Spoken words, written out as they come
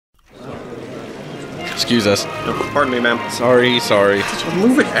Excuse us. Pardon me, ma'am. Sorry.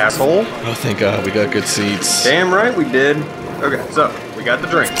 Move it, asshole. Oh, thank God. We got good seats. Damn right we did. Okay, so, we got the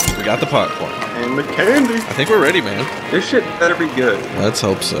drinks. We got the popcorn. And the candy. I think we're ready, man. This shit better be good. Let's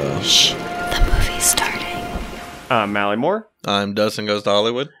hope so. Shh, the movie's starting. I'm Mally Moore. I'm Dustin Goes to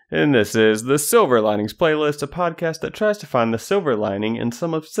Hollywood. And this is the Silver Linings Playlist, a podcast that tries to find the silver lining in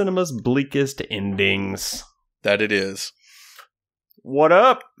some of cinema's bleakest endings. That it is. What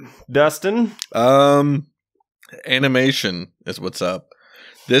up, Dustin? Animation is what's up.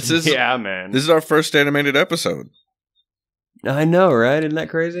 This is yeah, man. This is our first animated episode. I know, right? Isn't that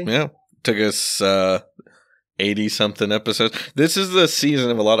crazy? Yeah. Took us 80-something episodes. This is the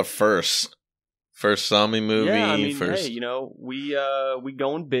season of a lot of firsts. First zombie movie. Yeah, I mean, first... hey, you know, we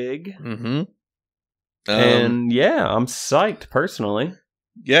going big. Mm-hmm. And yeah, I'm psyched, personally.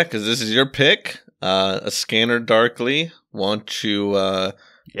 Yeah, because this is your pick. A Scanner Darkly. Want you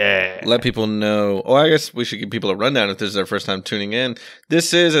let people know. Oh, I guess we should give people a rundown if this is their first time tuning in.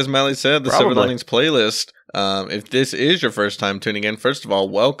 This is, as Mally said, the Silver Linings Playlist. If this is your first time tuning in, first of all,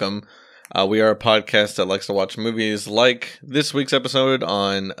 welcome. We are a podcast that likes to watch movies like this week's episode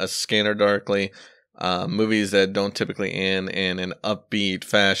on A Scanner Darkly. Movies that don't typically end in an upbeat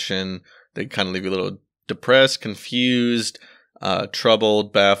fashion. They kind of leave you a little depressed, confused,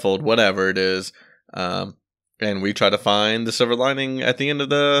 troubled, baffled, whatever it is. And we try to find the silver lining at the end of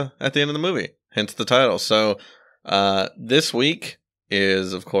the movie. Hence the title. So this week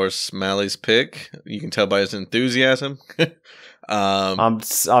is, of course, Mally's pick. You can tell by his enthusiasm. I'm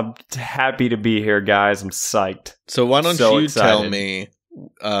happy to be here, guys. I'm psyched. So why don't you excited. tell me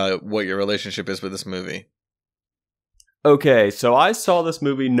what your relationship is with this movie? Okay, so I saw this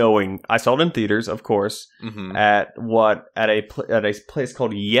movie knowing I saw it in theaters, of course, at a place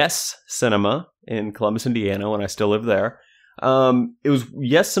called Yes Cinema in Columbus, Indiana, when I still live there.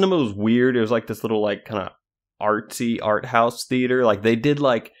 Yes Cinema was weird. It was like this little like kind of artsy art house theater. Like they did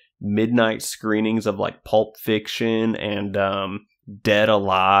like midnight screenings of like Pulp Fiction and Dead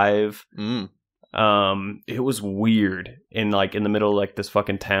Alive. It was weird in the middle of like this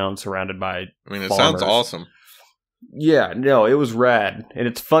fucking town surrounded by it farmers. Sounds awesome. Yeah, no, it was rad. And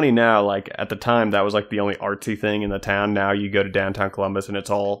it's funny now, like at the time that was like the only artsy thing in the town. Now you go to downtown Columbus and it's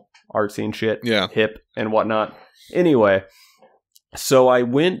all artsy and shit. Yeah. Hip and whatnot. Anyway, so I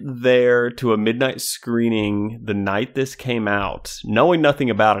went there to a midnight screening the night this came out, knowing nothing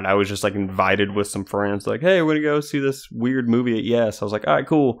about it. I was just like invited with some friends, like, hey, we're gonna go see this weird movie at Yes. I was like, all right,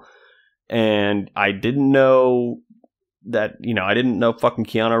 cool. And I didn't know that, I didn't know fucking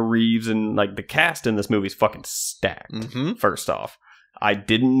Keanu Reeves and like the cast in this movie is fucking stacked. First off, I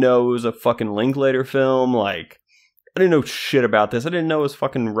didn't know it was a fucking Linklater film. Like, I didn't know shit about this. I didn't know it was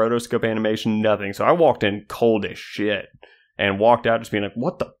fucking rotoscope animation, nothing. So I walked in cold as shit and walked out just being like,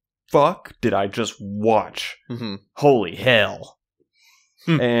 what the fuck did I just watch? Holy hell.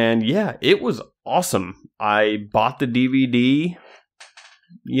 And yeah, it was awesome. I bought the DVD,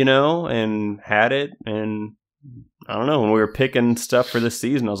 and had it, and I don't know, when we were picking stuff for this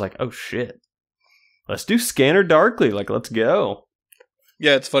season, I was like, oh shit, let's do Scanner Darkly, like, let's go.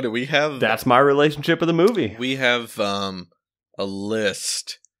 Yeah, it's funny, that's my relationship with the movie. We have a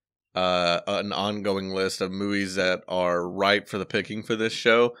list, an ongoing list of movies that are ripe for the picking for this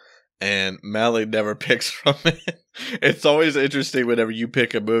show, and Mally never picks from it. It's always interesting whenever you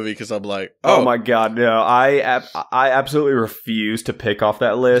pick a movie, because I'm like, oh my god, no, I absolutely refuse to pick off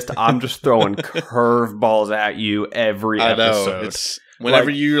that list. I'm just throwing curveballs at you every episode. I know. It's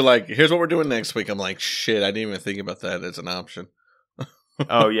whenever you're like, here's what we're doing next week, I'm like, shit, I didn't even think about that as an option.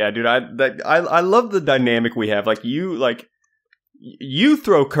 Oh yeah, dude, I love the dynamic we have. You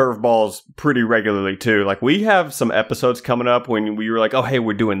throw curveballs pretty regularly too. Like, we have some episodes coming up when we were like, oh hey,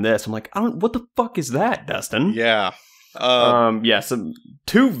 we're doing this. I'm like, what the fuck is that, Dustin? Yeah. Some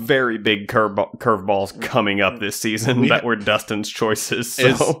two very big curveballs coming up this season that were Dustin's choices.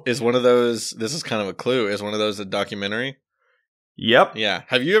 So. Is one of those, this is kind of a clue, is one of those a documentary? Yep. Yeah.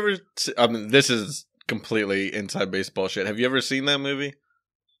 Have you ever, this is completely inside baseball shit. Have you ever seen that movie?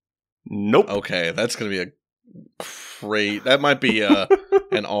 Nope. Okay, that's going to be that might be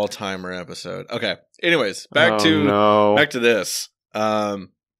an all-timer episode. Okay. Anyways, back to this.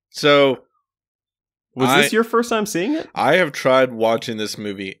 So was this your first time seeing it? I have tried watching this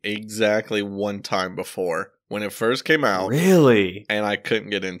movie exactly one time before when it first came out. Really? And I couldn't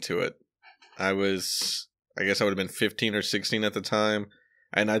get into it. I guess I would have been 15 or 16 at the time.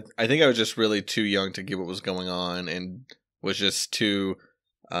 And I think I was just really too young to get what was going on and was just too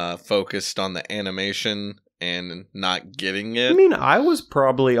focused on the animation and not getting it. I mean, I was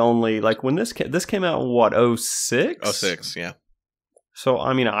probably only like when this came out in what, 06? 06, yeah. So,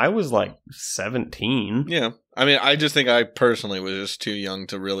 I mean, I was like 17. Yeah. I mean, I just think I personally was just too young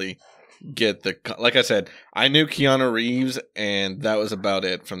to really get the... Like I said, I knew Keanu Reeves, and that was about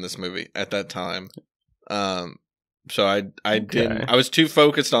it from this movie at that time. So I didn't... I was too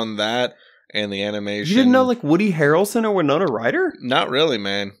focused on that and the animation. You didn't know, like, Woody Harrelson or Winona Ryder? Not really,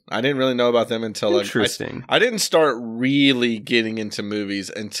 man. I didn't really know about them until... Interesting. I didn't start really getting into movies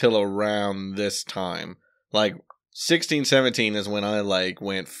until around this time. Like, 16, 17 is when I, like,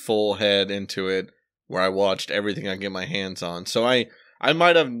 went full head into it, where I watched everything I get my hands on. So I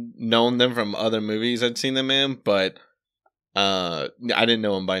might have known them from other movies I'd seen them in, but I didn't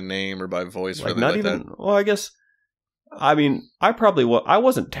know them by name or by voice. Like, not even... That. Well, I guess... I mean, I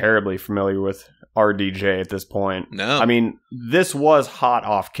wasn't terribly familiar with RDJ at this point. No. I mean, this was hot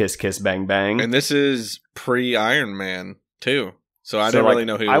off Kiss Kiss Bang Bang. And this is pre-Iron Man, too. So I didn't really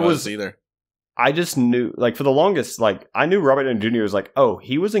know who he was either. I just knew, like, for the longest, like, I knew Robert Downey Jr. was like, oh,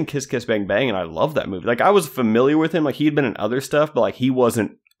 he was in Kiss Kiss Bang Bang, and I love that movie. Like, I was familiar with him. Like, he had been in other stuff, but, like, he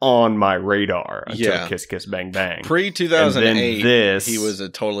wasn't on my radar until Kiss Kiss Bang Bang. Pre-2008, he was a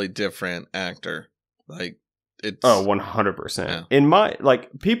totally different actor. Like, it's... Oh, 100%. Yeah. In my... Like,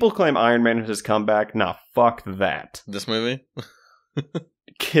 people claim Iron Man is his comeback. Nah, fuck that. This movie?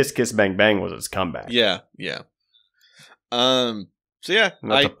 Kiss Kiss Bang Bang was his comeback. Yeah. So yeah,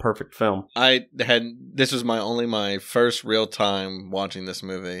 that's a perfect film. This was my first real time watching this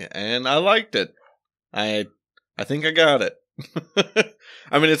movie, and I liked it. I think I got it.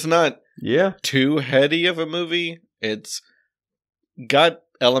 I mean, it's not too heady of a movie. It's got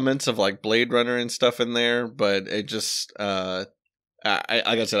elements of like Blade Runner and stuff in there, but it just like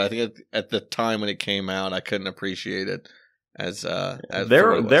I said, I think at the time when it came out, I couldn't appreciate it as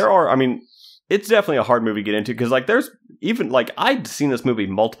there are. I mean, it's definitely a hard movie to get into because like there's even like I'd seen this movie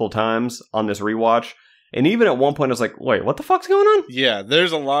multiple times on this rewatch, and even at one point I was like, wait, what the fuck's going on? Yeah,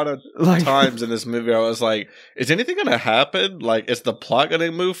 there's a lot of times in this movie I was like, is anything gonna happen? Like, is the plot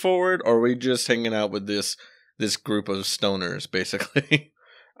gonna move forward, or are we just hanging out with this group of stoners basically?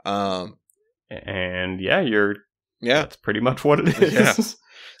 And that's pretty much what it is. Yeah.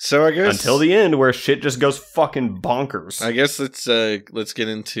 So I guess until the end where shit just goes fucking bonkers. I guess let's get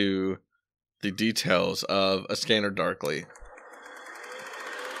into the details of A Scanner Darkly.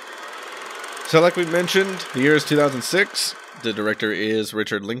 So like we mentioned, the year is 2006. The director is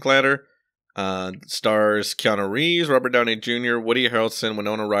Richard Linklater. Stars Keanu Reeves, Robert Downey Jr., Woody Harrelson,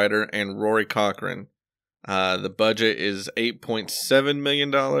 Winona Ryder, and Rory Cochrane. The budget is $8.7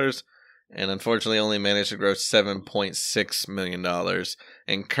 million, and unfortunately only managed to gross $7.6 million,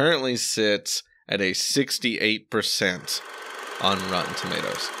 and currently sits at a 68% on Rotten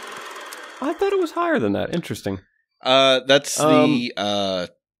Tomatoes. I thought it was higher than that. Interesting. That's the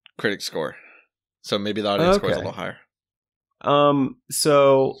critic score. So maybe the audience score is a little higher.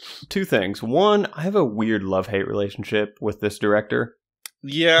 So two things. One, I have a weird love-hate relationship with this director.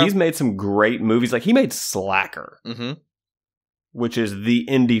 Yeah. He's made some great movies. Like, he made Slacker, which is the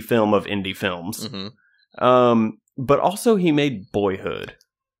indie film of indie films. But also he made Boyhood.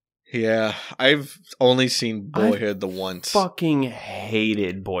 Yeah, I've only seen Boyhood the once. Fucking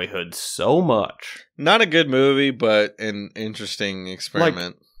hated Boyhood so much. Not a good movie, but an interesting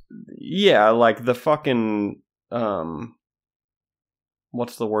experiment. Like the fucking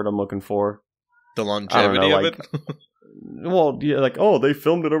what's the word I'm looking for? The longevity of it. Well, yeah, like, oh, they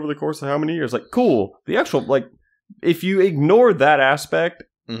filmed it over the course of how many years? Like, cool. The actual, like, if you ignore that aspect,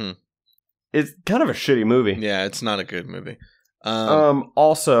 it's kind of a shitty movie. Yeah, it's not a good movie.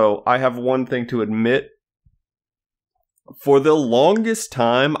 Also, I have one thing to admit. For the longest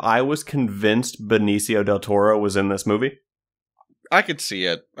time, I was convinced Benicio del Toro was in this movie. I could see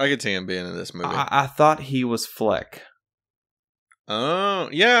it. I could see him being in this movie. I thought he was Fleck. Oh,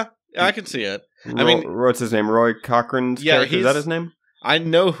 yeah. I can see it. I mean, what's his name? Roy Cochrane's character? Is that his name? I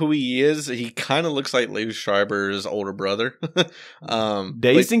know who he is. He kind of looks like Liev Schreiber's older brother.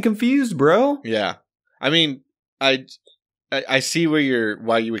 Dazed and Confused, bro. Yeah. I mean, I see why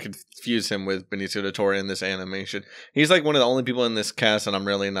you would confuse him with Benicio del Toro in this animation. He's like one of the only people in this cast that I'm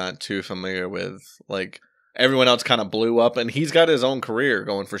really not too familiar with. Like, everyone else kind of blew up, and he's got his own career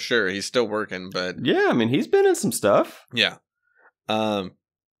going for sure. He's still working, but yeah, I mean, he's been in some stuff. Yeah.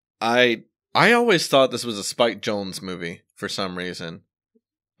 I always thought this was a Spike Jonze movie for some reason.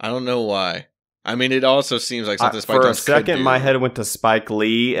 I don't know why. I mean, it also seems like something Spike Jonze could do. For a second, my head went to Spike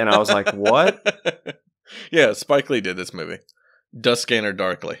Lee, and I was like, what? Yeah, Spike Lee did this movie. Dust Scanner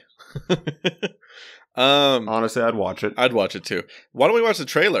Darkly. Honestly, I'd watch it. I'd watch it too. Why don't we watch the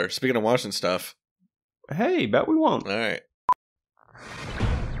trailer? Speaking of watching stuff. Hey, bet we won't. All right.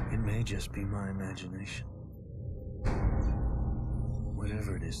 It may just be my imagination.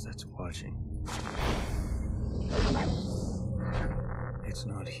 Whatever it is that's watching, it's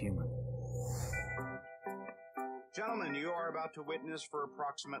not human. Gentlemen, you are about to witness for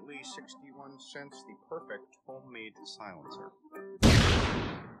approximately 61 cents the perfect homemade silencer.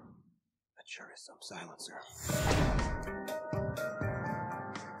 That sure is some silencer.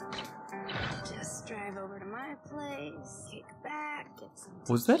 Just drive over to my place, kick back, get some.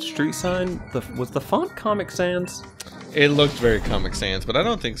 Was that street sign? Was the font Comic Sans? It looked very Comic Sans, but I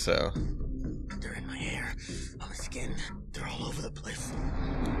don't think so. They're in my hair, on my skin. They're all over the place.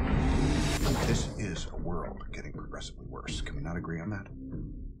 This is a world getting progressively worse. Can we not agree on that?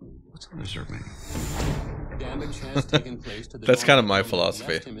 What's on the dessert menu? Damage has taken place to the That's kind of my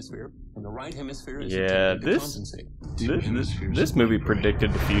philosophy. left hemisphere, and the right hemisphere is Yeah, attempting to compensate. this movie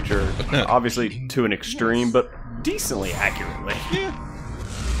predicted the future, obviously to an extreme, but decently accurately. Yeah.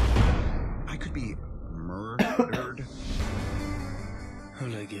 I could be murdered. How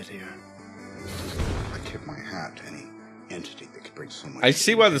did I get here? I tip my hat to any entity that could bring so much. I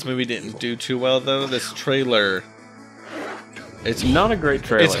see why this movie didn't do too well, though. This trailer... It's not a great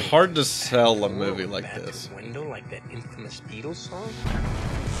trailer. It's hard to sell a movie like this. Window, like that infamous Beatles song.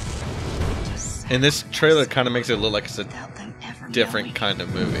 And this trailer kind of makes it look like it's a different kind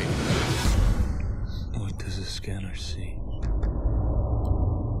of movie. What does the scanner see?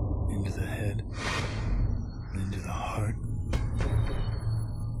 Into the head, into the heart.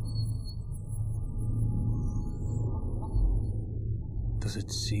 Does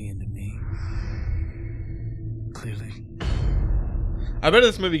it see into me? Clearly. I bet if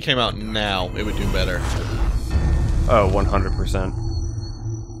this movie came out now, it would do better. Oh, 100%.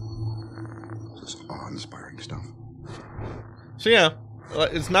 This is awe-inspiring stuff. So yeah,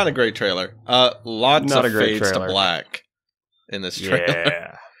 it's not a great trailer. Lots Not of a great fades trailer. to black in this trailer.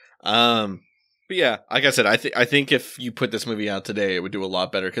 Yeah. But yeah, like I said, I think if you put this movie out today, it would do a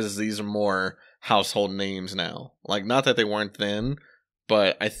lot better because these are more household names now. Like, not that they weren't then,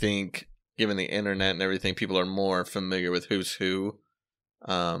 but I think given the internet and everything, people are more familiar with who's who.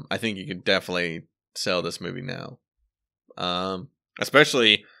 I think you could definitely sell this movie now.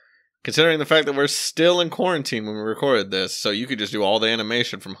 Especially considering the fact that we're still in quarantine when we recorded this, so you could just do all the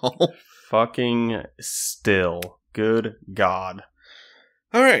animation from home. Fucking still. Good God.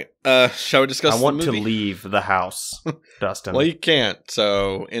 All right. Shall we discuss I want the to movie? leave the house, Dustin. Well, you can't.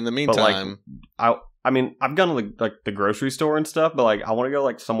 So in the meantime, I mean, I've gone to the grocery store and stuff, but I want to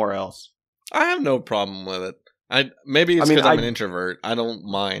go somewhere else. I have no problem with it. Maybe it's because I'm an introvert. I don't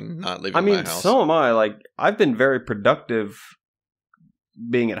mind not leaving my house. So am I. I've been very productive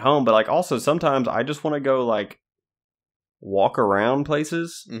being at home, but also sometimes I just want to go walk around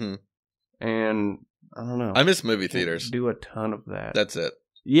places, and I don't know. I miss movie theaters. Do a ton of that. That's it.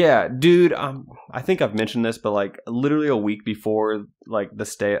 Yeah, dude. I think I've mentioned this, but literally a week before the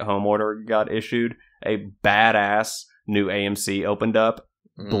stay-at-home order got issued, a badass new AMC opened up.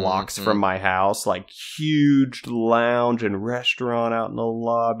 Blocks from my house, huge lounge and restaurant out in the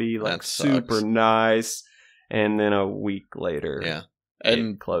lobby, super nice. And then a week later, yeah,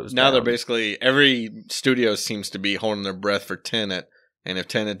 and closed. Now down. they're basically every studio seems to be holding their breath for Tenet, and if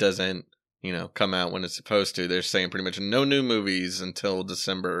Tenet doesn't, come out when it's supposed to, they're saying pretty much no new movies until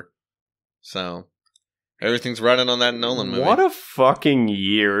December. So everything's running on that Nolan movie. What a fucking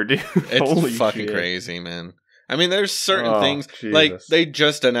year, dude! It's Holy fucking shit. Crazy, man. I mean, there's certain things, Jesus. they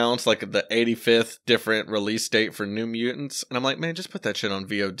just announced, the 85th different release date for New Mutants, and I'm like, man, just put that shit on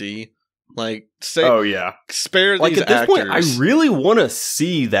VOD. Oh, yeah. Spare these at this actors. point, I really want to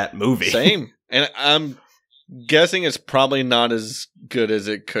see that movie. Same. And I'm guessing it's probably not as good as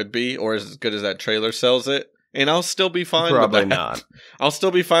it could be, or as good as that trailer sells it, and I'll still be fine with that. Probably not. I'll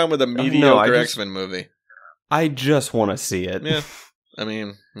still be fine with a mediocre X-Men movie. I just want to see it. Yeah. I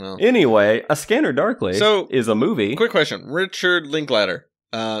mean, well. Anyway, A Scanner Darkly is a movie. Quick question. Richard Linklater,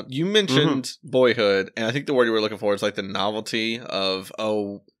 you mentioned Boyhood, and I think the word you were looking for is the novelty of,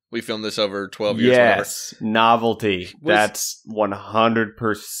 we filmed this over 12 years. Yes, novelty. That's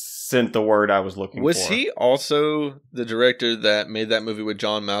 100% the word I was looking for. Was he also the director that made that movie with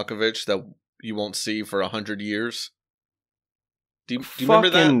John Malkovich that you won't see for 100 years? Do you remember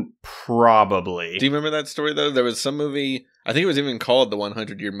that? Probably. Do you remember that story, though? There was some movie, I think it was even called the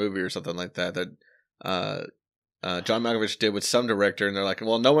 100-Year Movie or something like that, John Malkovich did with some director, and they're like,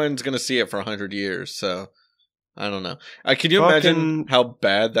 well, no one's going to see it for 100 years, so I don't know. Can you imagine how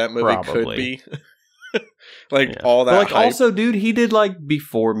bad that movie could be? All that hype. Also, dude, he did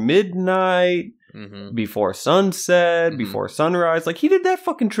Before Midnight, Before Sunset, Before Sunrise. He did that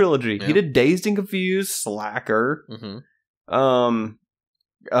fucking trilogy. Yeah. He did Dazed and Confused, Slacker,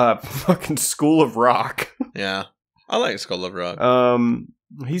 fucking School of Rock. Yeah. I like Skull of Rock.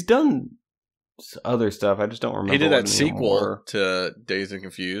 He's done other stuff. I just don't remember. He did that sequel to Dazed and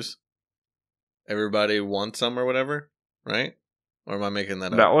Confused. Everybody Wants Some or whatever, right? Or am I making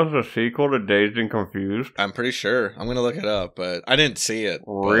that up? That was a sequel to Dazed and Confused? I'm pretty sure. I'm going to look it up, but I didn't see it.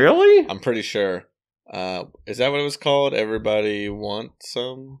 Really? I'm pretty sure. Is that what it was called? Everybody Wants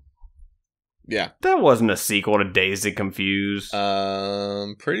Some? Yeah. That wasn't a sequel to Dazed and Confused.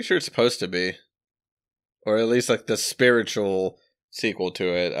 Pretty sure it's supposed to be. Or at least like the spiritual sequel to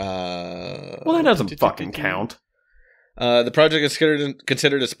it. Well, that doesn't fucking count. The project is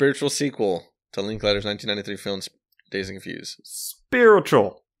considered a spiritual sequel to Linklater's 1993 film Dazed and Confused.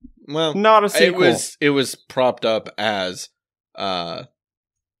 Spiritual. Well, not a sequel. It was propped up as a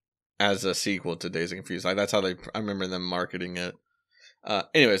sequel to Dazed and Confused. Like that's how I remember them marketing it.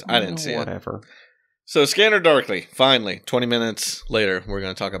 Anyways, I didn't see whatever. it. So Scanner Darkly, finally, 20 minutes later, we're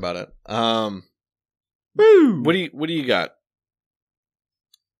going to talk about it. Woo! What do you got?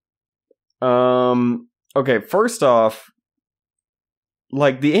 Okay, first off,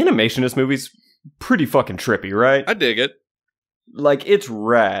 like the animation in this movie's pretty fucking trippy, right? I dig it. Like it's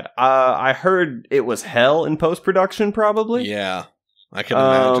rad. I heard it was hell in post-production, probably. Yeah, I can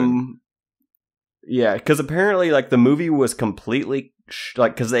imagine. Yeah, because apparently, like the movie was completely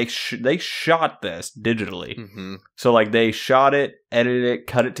because they shot this digitally. Mm-hmm. So like they shot it, edited it,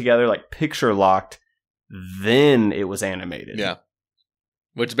 cut it together, like picture locked. Then it was animated. Yeah,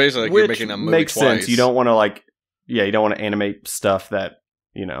 which basically like you're making a movie makes twice. sense. You don't want to you don't want to animate stuff that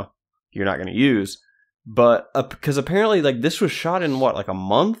you're not going to use. But because apparently, like this was shot in what, like a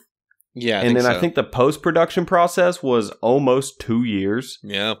month? Yeah, I think the post production process was almost 2 years.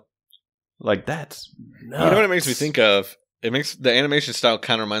 Yeah, like that's nuts. You know what it makes me think of? It makes the animation style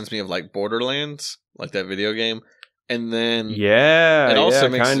kind of reminds me of like Borderlands, like that video game, and then it also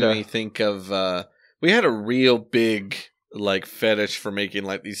makes me think of. We had a real big like fetish for making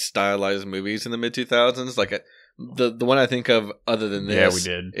like these stylized movies in the mid 2000s. Like the one I think of other than this, we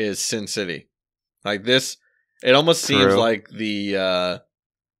did. Is Sin City. Like this, it almost seems like the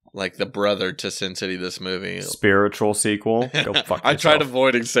brother to Sin City. This movie, spiritual sequel. Go fuck yourself. I tried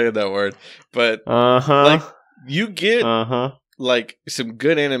avoiding saying that word, but like you get like some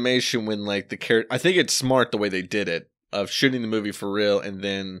good animation when like the character. I think it's smart the way they did it of shooting the movie for real and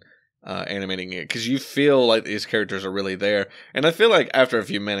then animating it because you feel like these characters are really there, and I feel like after a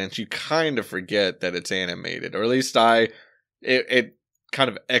few minutes you kind of forget that it's animated, or at least it kind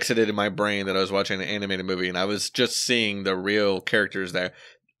of exited in my brain that I was watching an animated movie and I was just seeing the real characters there.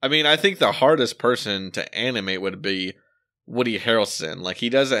 I mean, I think the hardest person to animate would be Woody Harrelson. Like he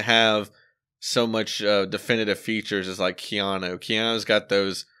doesn't have so much definitive features as like Keanu. Keanu's got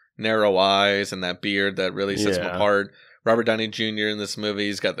those narrow eyes and that beard that really sets him apart. Robert Downey Jr. in this movie,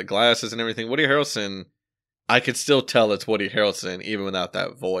 he's got the glasses and everything. Woody Harrelson, I could still tell it's Woody Harrelson even without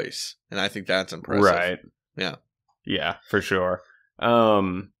that voice. And I think that's impressive. Right. Yeah. Yeah, for sure.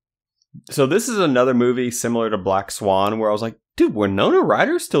 So this is another movie similar to Black Swan where I was like, dude, Winona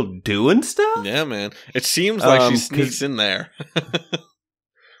Ryder's still doing stuff? Yeah, man. It seems like she sneaks in there.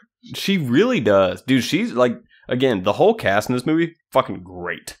 She really does. Dude, she's like, again, the whole cast in this movie, fucking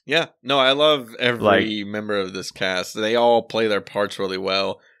great. Yeah. No, I love every member of this cast. They all play their parts really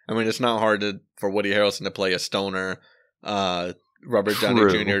well. I mean, it's not hard for Woody Harrelson to play a stoner. Robert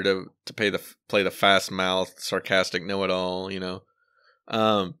Downey Jr. to play the fast mouth, sarcastic know-it-all, you know.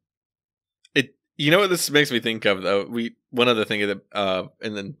 You know what this makes me think of though? One other thing that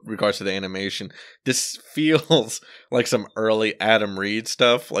in regards to the animation, this feels like some early Adam Reed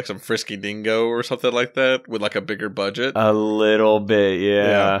stuff, like some Frisky Dingo or something like that, with like a bigger budget. A little bit,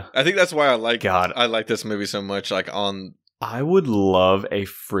 yeah. I think that's why I like this movie so much. Like I would love a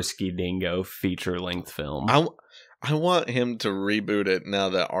Frisky Dingo feature length film. I want him to reboot it now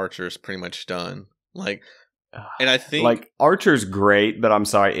that Archer's pretty much done. Like. And I think like Archer's great, but I'm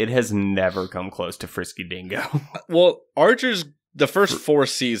sorry, it has never come close to Frisky Dingo. Well, Archer's the first 4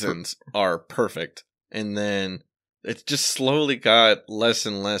 seasons are perfect, and then it just slowly got less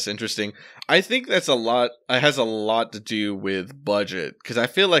and less interesting. I think that's it has a lot to do with budget, because I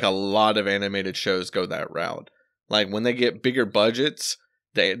feel like a lot of animated shows go that route. Like when they get bigger budgets,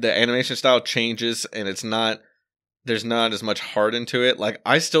 the animation style changes, and there's not as much heart into it. Like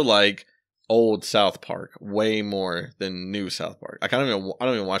I still like old South Park way more than new South Park. I don't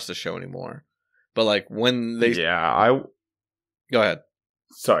even watch the show anymore. But like when they go ahead.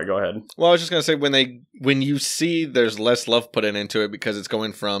 Sorry, go ahead. Well, I was just gonna say when you see there's less love put into it because it's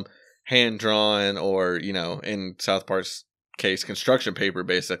going from hand drawn or in South Park's case construction paper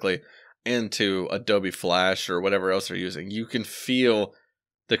basically into Adobe Flash or whatever else they're using, you can feel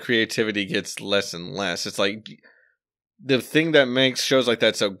the creativity gets less and less. It's like the thing that makes shows like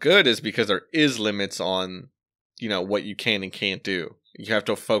that so good is because there is limits on, what you can and can't do. You have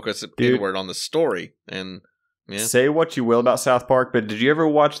to focus inward on the story. And say what you will about South Park, but did you ever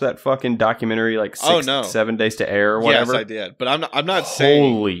watch that fucking documentary, like 7 Days to Air or whatever? Yes, I did. But I'm not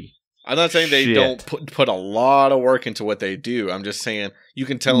saying they don't put a lot of work into what they do. I'm just saying you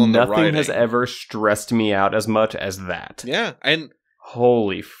can tell in the writing. Nothing has ever stressed me out as much as that. Yeah, and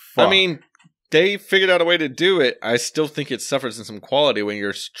holy fuck. I mean, they figured out a way to do it. I still think it suffers in some quality when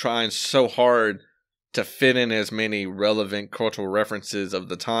you're trying so hard to fit in as many relevant cultural references of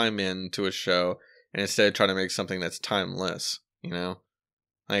the time into a show, and instead trying to make something that's timeless.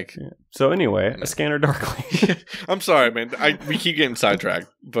 So anyway, A Scanner Darkly. I'm sorry, man. We keep getting sidetracked,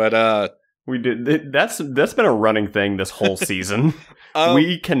 but we did. That's been a running thing this whole season.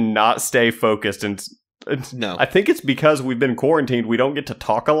 We cannot stay focused, and no, I think it's because we've been quarantined. We don't get to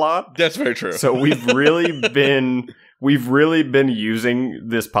talk a lot. That's very true. So we've really been using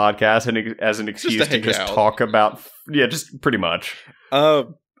this podcast as an excuse to just talk about. Yeah, just pretty much.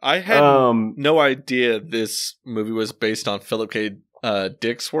 I had no idea this movie was based on Philip K.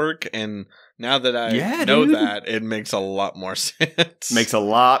 Dick's work, and now that I know that, it makes a lot more sense. Makes a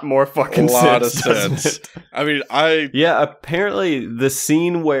lot more fucking sense. A lot of sense. I mean, apparently the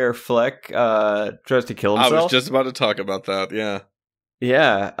scene where Fleck tries to kill himself. I was just about to talk about that. Yeah.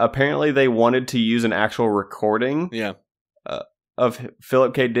 Yeah. Apparently they wanted to use an actual recording. Yeah. Of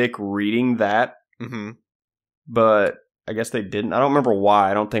Philip K. Dick reading that. Mm-hmm. But I guess they didn't. I don't remember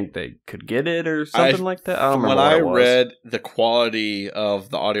why. I don't think they could get it or something like that. I don't remember what it was. When I read, the quality of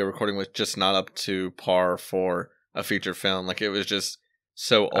the audio recording was just not up to par for a feature film. Like, it was just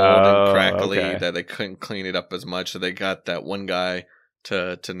so old and crackly that they couldn't clean it up as much. So they got that one guy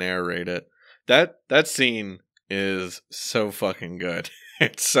to narrate it. That scene is so fucking good.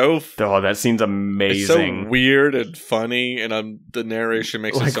 It's so... that scene's amazing. It's so weird and funny, and the narration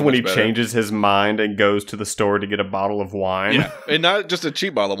makes it so much better. Like when he changes his mind and goes to the store to get a bottle of wine. Yeah, and not just a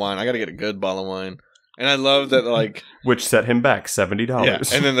cheap bottle of wine. I gotta get a good bottle of wine. And I love that, like... Which set him back $70. Yeah,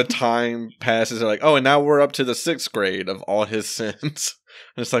 and then the time passes. They're like, and now we're up to the 6th grade of all his sins.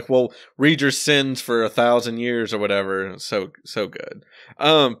 And it's like, well, read your sins for 1,000 years or whatever. So good.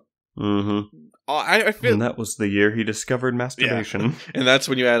 Mm-hmm. I feel, and that was the year he discovered masturbation. Yeah. And that's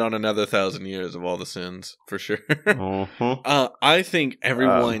when you add on another 1,000 years of all the sins, for sure. Uh-huh. I think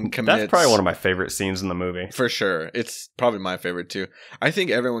everyone commits... That's probably one of my favorite scenes in the movie. For sure. It's probably my favorite, too. I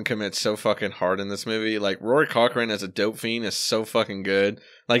think everyone commits so fucking hard in this movie. Like, Rory Cochrane as a dope fiend is so fucking good.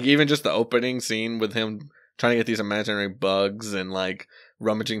 Like, even just the opening scene with him trying to get these imaginary bugs and, like,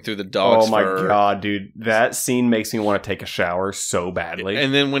 rummaging through the dog's fur. Oh my god, dude. That scene makes me want to take a shower so badly.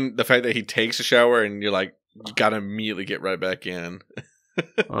 And then when the fact that he takes a shower and you're like, you gotta immediately get right back in.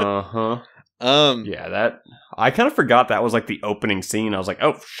 Uh-huh. Yeah, that... I kind of forgot that was like the opening scene. I was like,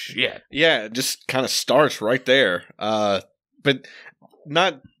 oh, shit. Yeah, it just kind of starts right there. But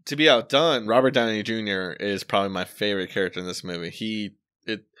not to be outdone, Robert Downey Jr. is probably my favorite character in this movie.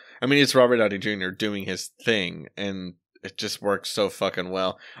 It's Robert Downey Jr. doing his thing, and it just works so fucking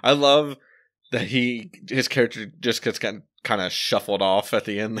well. I love that his character just gets kind of shuffled off at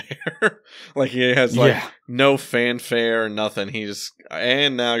the end there. Like, he has no fanfare or nothing.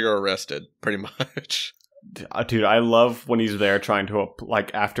 And now you're arrested, pretty much. Dude, I love when he's there trying to,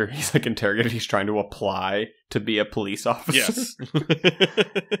 like, after he's like interrogated, he's trying to apply to be a police officer. Yes.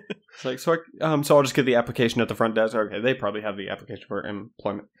 It's like, so I'll just get the application at the front desk. Okay, they probably have the application for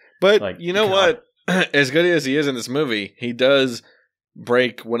employment. But like, you know what? As good as he is in this movie, he does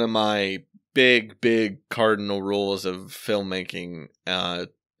break one of my big cardinal rules of filmmaking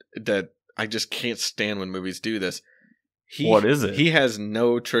that I just can't stand when movies do this. What is it? He has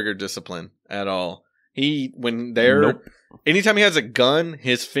no trigger discipline at all. Anytime he has a gun,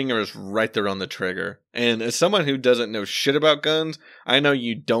 his finger is right there on the trigger. And as someone who doesn't know shit about guns, I know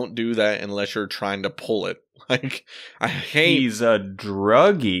you don't do that unless you're trying to pull it. Like, I hate... He's a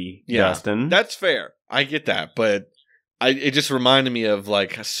druggie, Dustin. That's fair. I get that, but it just reminded me of,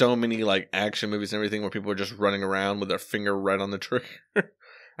 like, so many, like, action movies and everything where people are just running around with their finger right on the trigger.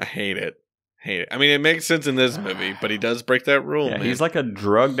 I hate it. I mean, it makes sense in this movie, but he does break that rule, man. He's like a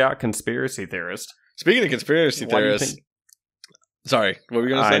drugged out conspiracy theorist. Speaking of conspiracy theorists... Sorry, what were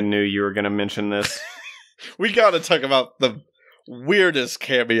you going to say? I knew you were going to mention this. We got to talk about the weirdest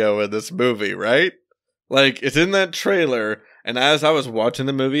cameo in this movie, right? Like, it's in that trailer, and as I was watching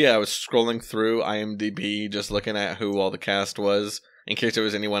the movie, I was scrolling through IMDb, just looking at who all the cast was, in case there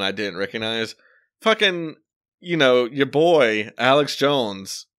was anyone I didn't recognize. Fucking, your boy, Alex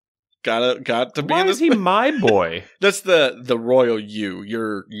Jones, got to be in this. Why is he my boy? That's the royal you.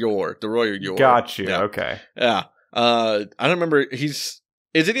 The royal you. Got you. Yeah. Okay. Yeah. I don't remember.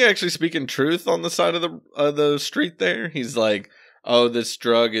 Isn't he actually speaking truth on the side of the street there? He's like, oh, this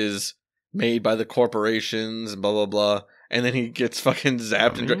drug is made by the corporations and blah, blah, blah. And then he gets fucking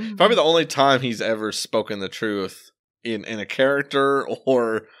zapped. Probably the only time he's ever spoken the truth in a character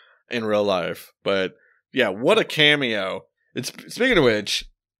or in real life. But yeah, what a cameo. Speaking of which,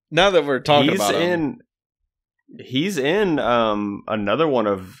 now that we're talking about him. He's in another one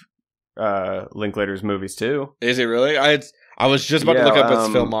of Linklater's movies too. Is he really? I was just about to look up his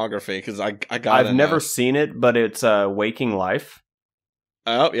filmography because I've never seen it, but it's Waking Life.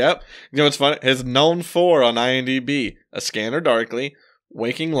 Oh, yep. You know what's funny? His known for on IMDb: A Scanner Darkly,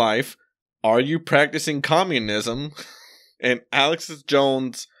 Waking Life, Are You Practicing Communism, and Alex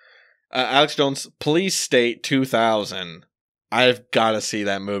Jones' Police State 2000. I've got to see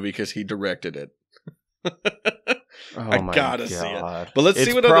that movie because he directed it. I gotta see it. But let's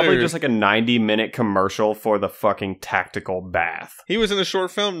see what it's probably just like a 90-minute commercial for the fucking tactical bath. He was in a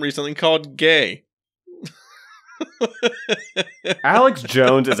short film recently called Gay. Alex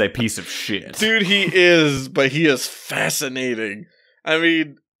Jones is a piece of shit. Dude, he is, but he is fascinating. I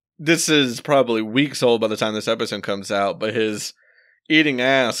mean, this is probably weeks old by the time this episode comes out, but his eating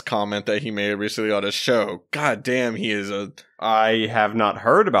ass comment that he made recently on his show, god damn, he is I have not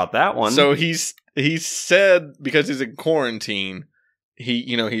heard about that one. So he said, because he's in quarantine,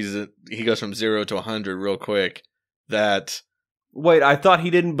 he goes from 0 to 100 real quick, that... Wait, I thought he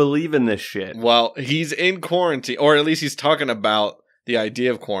didn't believe in this shit. Well, he's in quarantine, or at least he's talking about the idea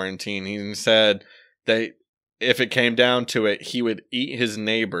of quarantine. He said that if it came down to it, he would eat his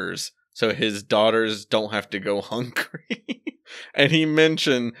neighbors so his daughters don't have to go hungry. And he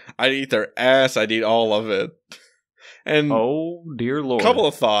mentioned, I'd eat their ass, I'd eat all of it. And oh, dear Lord. A couple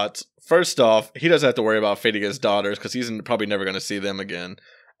of thoughts. First off, he doesn't have to worry about feeding his daughters because he's probably never going to see them again.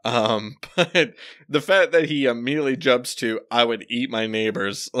 But the fact that he immediately jumps to, I would eat my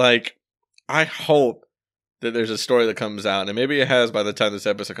neighbors, like, I hope that there's a story that comes out, and maybe it has by the time this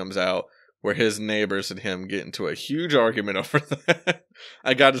episode comes out, where his neighbors and him get into a huge argument over that.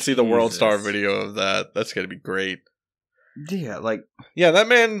 I got to see the World Star video of that. That's going to be great. Yeah, like... Yeah, that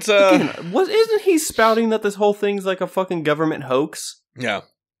man's... isn't he spouting that this whole thing's like a fucking government hoax? Yeah.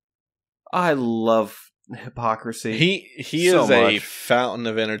 I love hypocrisy. He so is much. A fountain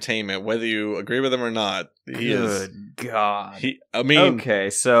of entertainment, whether you agree with him or not. Good God. I mean... Okay,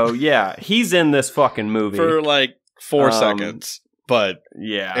 so yeah, he's in this fucking movie. For like 4 seconds. But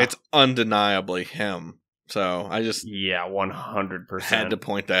yeah, it's undeniably him. So I just... Yeah, 100%. Had to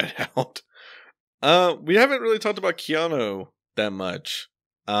point that out. We haven't really talked about Keanu that much.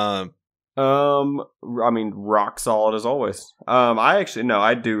 I mean, rock solid as always.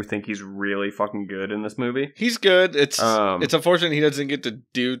 I do think he's really fucking good in this movie. He's good. It's unfortunate he doesn't get to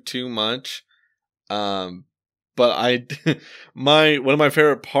do too much. But one of my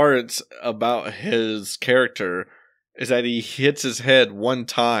favorite parts about his character is that he hits his head one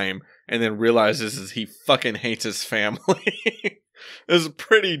time and then realizes he fucking hates his family. It's a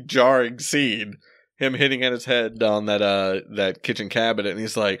pretty jarring scene. Him hitting at his head on that kitchen cabinet, and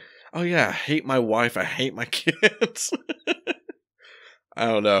he's like, "Oh yeah, I hate my wife. I hate my kids." I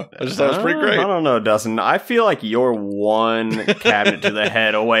don't know. I just thought it was pretty great. I don't know, Dustin. I feel like you're one cabinet to the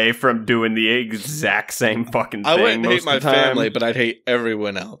head away from doing the exact same fucking thing. I wouldn't hate my family, but I'd hate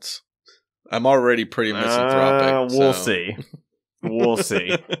everyone else. I'm already pretty misanthropic. We'll see. We'll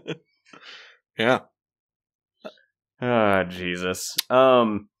see. Yeah. Ah, Jesus.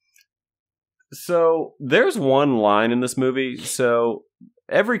 So there's one line in this movie. So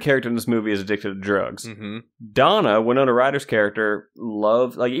every character in this movie is addicted to drugs. Mm-hmm. Donna, Winona Ryder's character,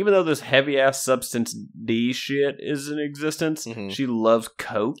 loves, like, even though this heavy ass substance D shit is in existence, she loves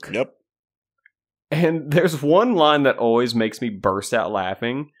coke. Yep. And there's one line that always makes me burst out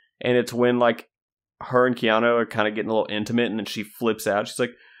laughing, and it's when, like, her and Keanu are kind of getting a little intimate, and then she flips out. She's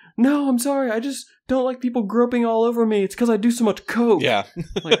like, "No, I'm sorry. I just don't like people groping all over me. It's because I do so much coke." Yeah.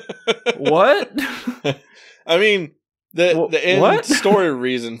 Like, what? I mean, the end story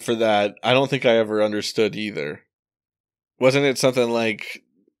reason for that, I don't think I ever understood either. Wasn't it something like,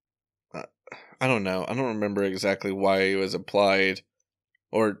 I don't know. I don't remember exactly why it was applied.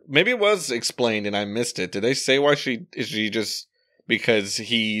 Or maybe it was explained and I missed it. Did they say why is she just because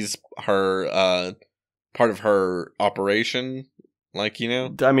he's her part of her operation? Like, you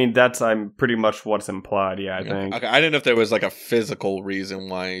know? I mean, that's pretty much what's implied, yeah, I think. Okay. I didn't know if there was like a physical reason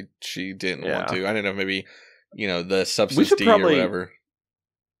why she didn't want to. I didn't know if maybe, the substance D or whatever.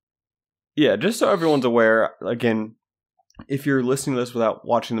 Yeah, just so everyone's aware, again, if you're listening to this without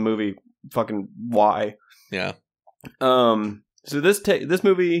watching the movie, fucking why? Yeah. So this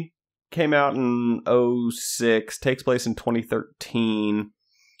movie came out in 2006, takes place in 2013,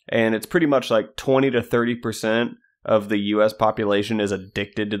 and it's pretty much like 20 to 30% of the U.S. population is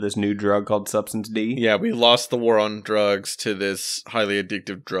addicted to this new drug called Substance D. Yeah, we lost the war on drugs to this highly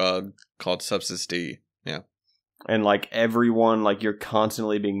addictive drug called Substance D. Yeah. And like everyone, like you're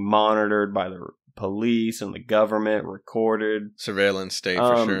constantly being monitored by the police and the government, recorded. Surveillance state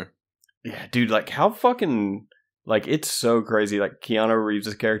for sure. Yeah, dude, like how fucking, like it's so crazy. Like Keanu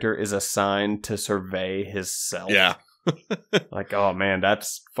Reeves' character is assigned to survey his self. Yeah. Like, oh man,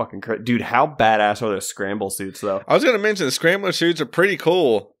 that's fucking crazy. Dude, how badass are those scramble suits though? I was going to mention the scrambler suits are pretty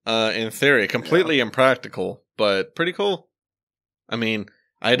cool in theory. Completely impractical, but pretty cool. I mean,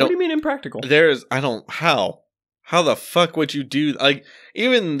 I don't... What do you mean impractical? How the fuck would you do... Like,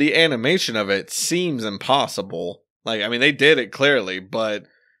 even the animation of it seems impossible. Like, I mean, they did it clearly, but...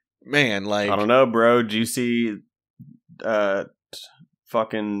 Man, like... I don't know, bro. Do you see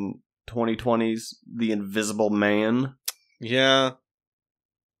fucking 2020's The Invisible Man? Yeah.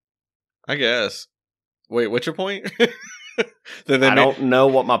 I guess. Wait, what's your point? I don't know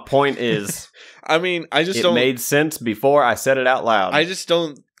what my point is. I mean, It made sense before I said it out loud. I just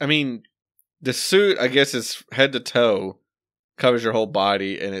don't... I mean, the suit, I guess, is head to toe. Covers your whole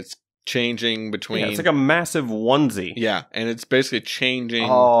body, and it's changing between... Yeah, it's like a massive onesie. Yeah, and it's basically changing...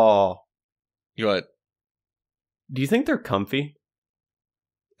 Oh. What? Do you think they're comfy?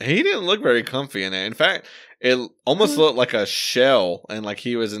 He didn't look very comfy in it. In fact, it almost looked like a shell, and like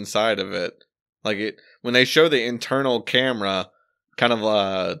he was inside of it. Like it when they show the internal camera, kind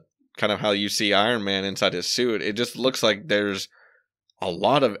of how you see Iron Man inside his suit. It just looks like there's a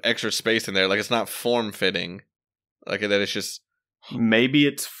lot of extra space in there. Like it's not form fitting. Like that, it's just maybe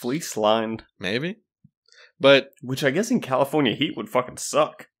it's fleece lined. Maybe, but which I guess in California heat would fucking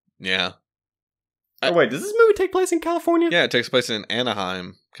suck. Yeah. Oh wait, does this movie take place in California? Yeah, it takes place in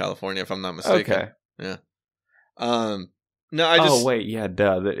Anaheim, California, if I'm not mistaken. Okay. Yeah. No, I just... Oh, wait, yeah,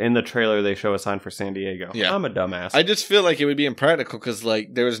 duh. In the trailer, they show a sign for San Diego. Yeah. I'm a dumbass. I just feel like it would be impractical because,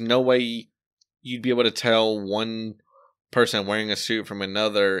 like, there was no way you'd be able to tell one person wearing a suit from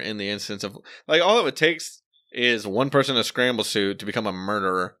another in the instance of... Like, all it takes is one person in a scramble suit to become a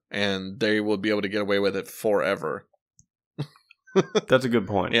murderer, and they will be able to get away with it forever. That's a good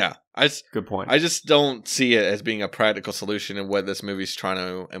point. Yeah. Good point. I just don't see it as being a practical solution in what this movie's trying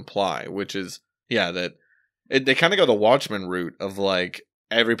to imply, which is, yeah, that they kind of go the Watchmen route of like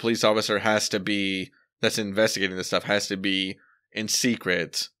every police officer has to be, that's investigating this stuff, has to be in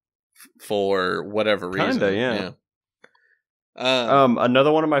secret for whatever reason. Kinda, yeah.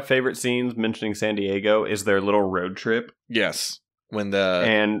 Another one of my favorite scenes mentioning San Diego is their little road trip. Yes.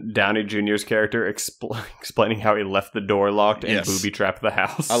 And Downey Jr.'s character explaining how he left the door locked and booby trapped the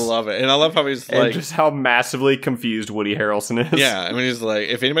house. I love it. And I love how he's and like... just how massively confused Woody Harrelson is. Yeah, I mean, he's like,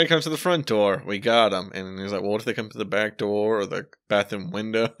 if anybody comes to the front door, we got them. And he's like, well, what if they come to the back door or the bathroom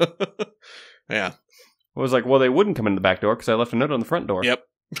window? Yeah. I was like, well, they wouldn't come in the back door because I left a note on the front door. Yep.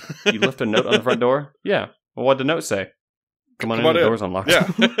 You left a note on the front door? Yeah. Well, what did the note say? Come on in, the door's unlocked. Yeah.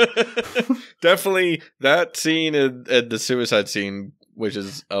 Definitely that scene at the suicide scene, which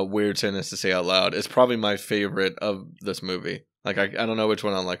is a weird sentence to say out loud, is probably my favorite of this movie. Like, I don't know which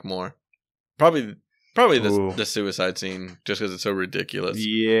one I like more. Probably the suicide scene, just because it's so ridiculous.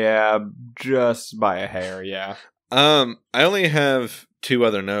 Yeah, just by a hair, yeah. I only have two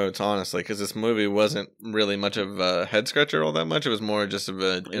other notes, honestly, because this movie wasn't really much of a head scratcher all that much. It was more just of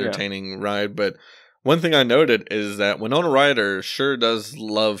an entertaining ride, but... One thing I noted is that Winona Ryder sure does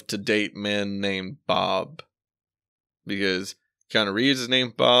love to date men named Bob. Because Keanu Reeves is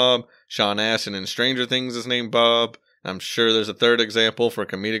named Bob, Sean Astin in Stranger Things is named Bob. I'm sure there's a third example for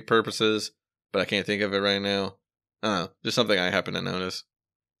comedic purposes, but I can't think of it right now. I don't know, just something I happen to notice.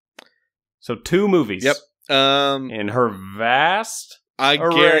 So 2 movies. Yep. In her vast I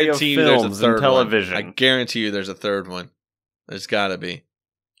array guarantee of you there's a films third and television. one. I guarantee you there's a third one. There's gotta be.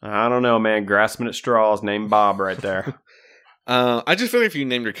 I don't know, man. Grasping at straws, named Bob right there. I just feel like if you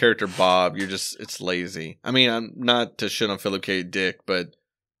named your character Bob, it's lazy. I mean, I'm not to shit on Philip K. Dick, but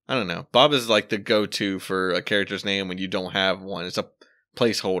I don't know. Bob is like the go-to for a character's name when you don't have one. It's a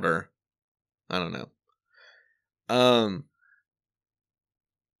placeholder. I don't know.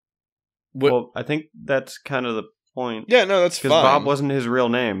 Well, I think that's kind of the point. Yeah, no, that's fine. Because Bob wasn't his real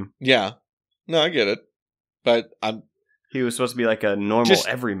name. Yeah. No, I get it. But he was supposed to be like a normal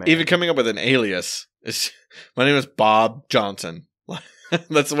everyman. Even coming up with an alias. My name is Bob Johnson.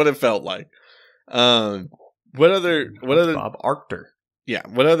 That's what it felt like. What other Bob Arctor. Yeah,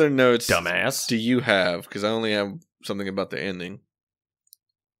 what other notes dumbass do you have? Because I only have something about the ending.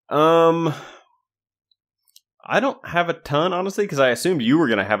 I don't have a ton, honestly, because I assumed you were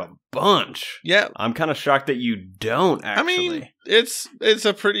going to have a bunch. Yeah. I'm kind of shocked that you don't, actually. I mean, it's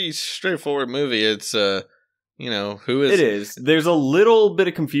a pretty straightforward movie. It's, who is... It is. There's a little bit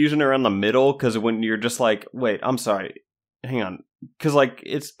of confusion around the middle, because when you're just like, wait, I'm sorry, hang on. Because, like,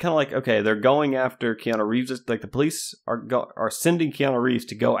 it's kind of like, okay, they're going after Keanu Reeves. Like, the police are sending Keanu Reeves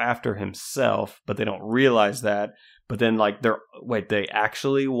to go after himself, but they don't realize that. But then, like, they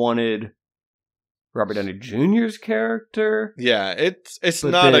actually wanted Robert Downey Jr.'s character? Yeah, it's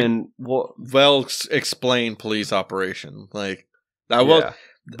not a well-explained police operation. Like,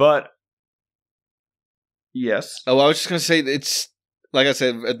 but, yes. Oh, I was just going to say, it's, like I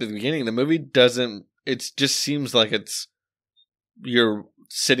said at the beginning, the movie doesn't, it just seems like you're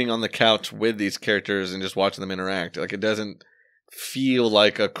sitting on the couch with these characters and just watching them interact. Like, it doesn't feel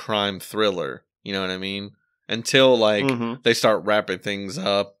like a crime thriller. You know what I mean? Until, like, they start wrapping things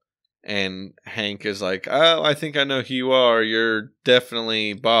up and Hank is like, oh, I think I know who you are. You're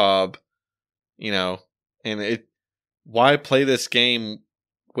definitely Bob. And why play this game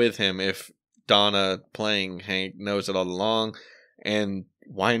with him if Donna playing Hank knows it all along? And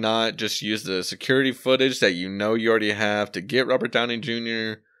why not just use the security footage that you already have to get Robert Downey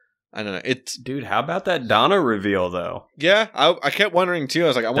Jr.? I don't know. Dude, how about that Donna reveal, though? Yeah, I kept wondering, too. I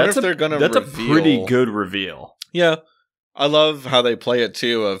was like, I wonder if they're going to reveal. That's a pretty good reveal. Yeah. I love how they play it,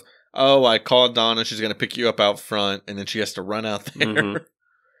 too, of, oh, I called Donna, she's going to pick you up out front, and then she has to run out there.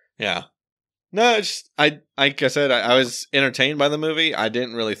 Yeah. No, it's just, like I said, I was entertained by the movie. I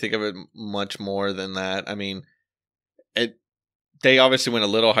didn't really think of it much more than that. I mean, they obviously went a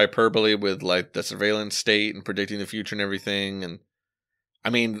little hyperbole with, like, the surveillance state and predicting the future and everything. And, I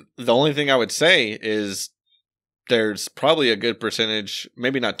mean, the only thing I would say is there's probably a good percentage,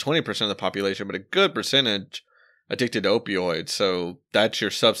 maybe not 20% of the population, but a good percentage addicted to opioids. So that's your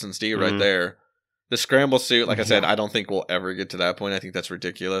substance D right there. The scramble suit, like I said, I don't think we'll ever get to that point. I think that's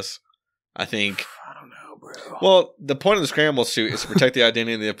ridiculous. I don't know, bro. Well, the point of the scramble suit is to protect the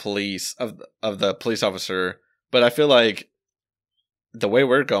identity of the police, of the police officer. But I feel like the way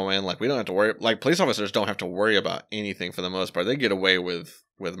we're going, like, we don't have to worry, like, police officers don't have to worry about anything for the most part. They get away with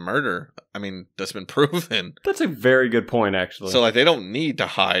murder. I mean, that's been proven. That's a very good point, actually. So, like, they don't need to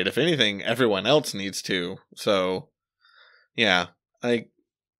hide. If anything, everyone else needs to. So, yeah. Like,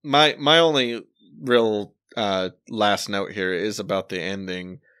 my only real last note here is about the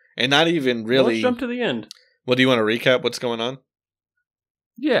ending. And not even really... Let's jump to the end. Well, do you want to recap what's going on?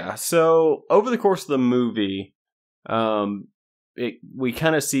 Yeah, so, over the course of the movie, we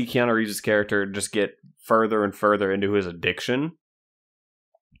kind of see Keanu Reeves' character just get further and further into his addiction.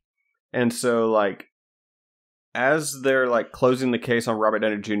 And so, like, as they're, like, closing the case on Robert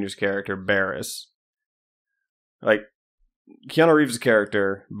Downey Jr.'s character, Barris, like, Keanu Reeves'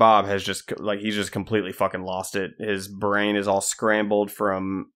 character, Bob, has just, like, he's just completely fucking lost it. His brain is all scrambled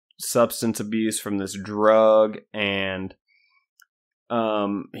from substance abuse, from this drug, and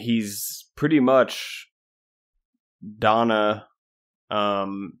he's pretty much Donna,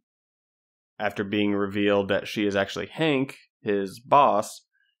 after being revealed that she is actually Hank, his boss,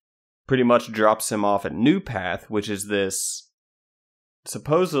 pretty much drops him off at New Path, which is this...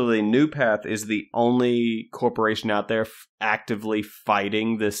 Supposedly, New Path is the only corporation out there actively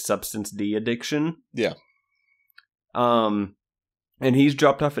fighting this substance D addiction. Yeah. And he's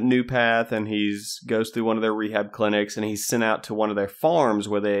dropped off at New Path, and goes through one of their rehab clinics, and he's sent out to one of their farms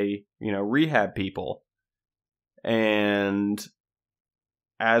where they, rehab people. And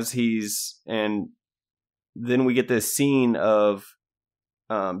and then we get this scene of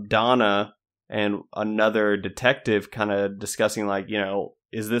Donna and another detective kind of discussing, like,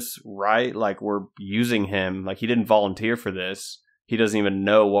 is this right? Like, we're using him. Like, he didn't volunteer for this. He doesn't even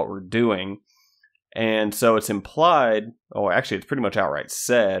know what we're doing. And so it's implied, or actually it's pretty much outright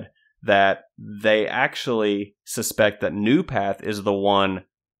said, that they actually suspect that New Path is the one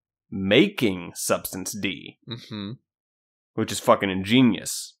making Substance D. Mm-hmm. Which is fucking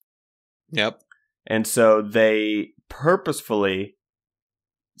ingenious. Yep. And so they purposefully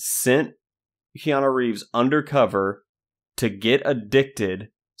sent Keanu Reeves undercover to get addicted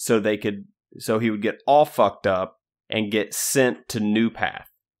so he would get all fucked up and get sent to New Path.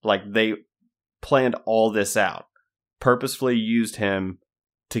 Like, they planned all this out. Purposefully used him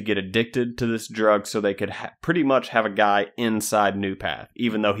to get addicted to this drug so they could pretty much have a guy inside New Path,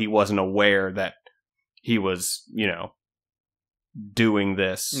 even though he wasn't aware that he was, doing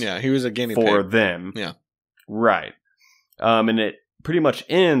this. Yeah, he was a guinea for pig. them. Yeah. Right. And it pretty much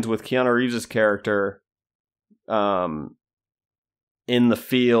ends with Keanu Reeves' character in the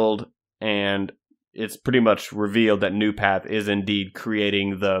field, and it's pretty much revealed that New Path is indeed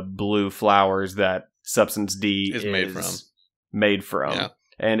creating the blue flowers that substance D is made from. Yeah.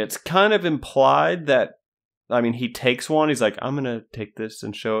 And it's kind of implied that, I mean, he takes one, he's like, I'm going to take this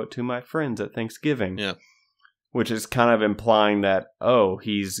and show it to my friends at Thanksgiving. Yeah. Which is kind of implying that, oh,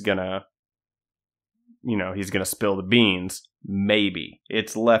 he's going to, he's going to spill the beans. Maybe.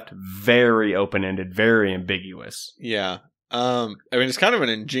 It's left very open-ended, very ambiguous. Yeah. I mean, it's kind of an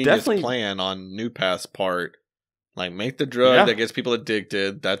ingenious plan on New Path's part. Like, make the drug that gets people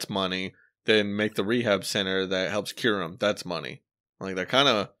addicted. That's money. Then make the rehab center that helps cure them. That's money. Like, they're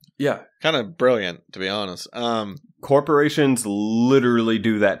kind of brilliant, to be honest. Corporations literally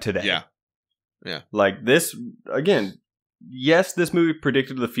do that today. Yeah. Yeah. Like, this, again, yes, this movie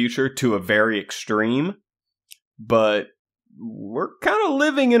predicted the future to a very extreme, but we're kind of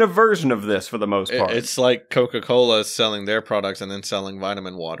living in a version of this for the most part. It's like Coca-Cola selling their products and then selling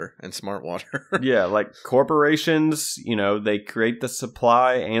vitamin water and smart water. Yeah, like corporations, they create the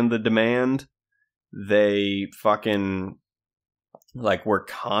supply and the demand. They fucking, like, we're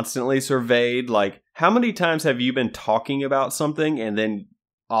constantly surveyed. Like, how many times have you been talking about something and then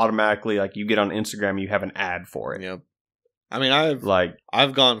automatically, like, you get on Instagram and you have an ad for it? Yep. I mean,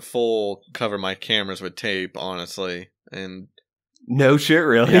 I've gone full cover my cameras with tape, honestly. And no shit,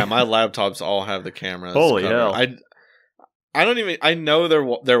 really? Yeah, my laptops all have the cameras. Holy covered. hell! I know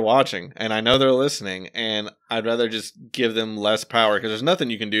they're watching, and I know they're listening, and I'd rather just give them less power because there's nothing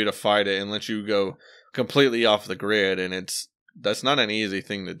you can do to fight it unless you go completely off the grid, and that's not an easy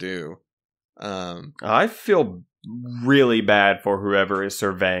thing to do. I feel really bad for whoever is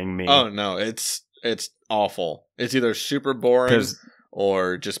surveying me. Oh no, it's awful. It's either super boring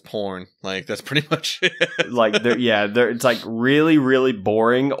or just porn. Like, that's pretty much it. Like, it's like really, really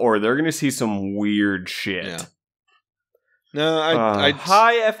boring, or they're gonna see some weird shit. Yeah. No, I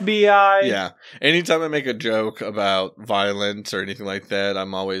hi FBI. Yeah. Anytime I make a joke about violence or anything like that,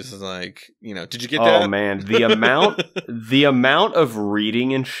 I'm always like, did you get that? Oh man, the amount of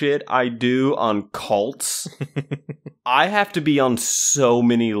reading and shit I do on cults, I have to be on so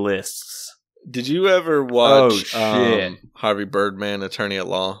many lists. Did you ever watch Harvey Birdman, Attorney at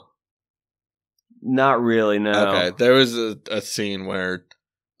Law? Not really, no. Okay, there was a scene where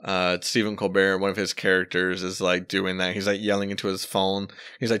Stephen Colbert, one of his characters, is like doing that. He's like yelling into his phone.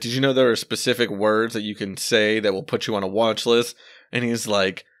 He's like, did you know there are specific words that you can say that will put you on a watch list? And he's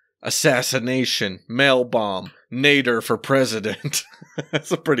like, assassination, mail bomb, Nader for president.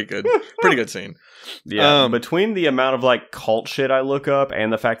 That's a pretty good scene. Yeah, between the amount of like cult shit I look up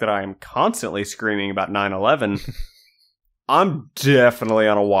and the fact that I am constantly screaming about 9/11, I'm definitely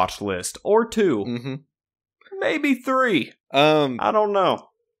on a watch list or two, maybe three. I don't know.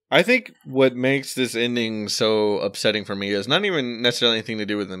 I think what makes this ending so upsetting for me is not even necessarily anything to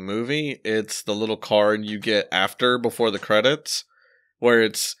do with the movie. It's the little card you get before the credits, where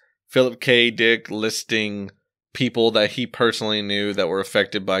it's Philip K. Dick listing people that he personally knew that were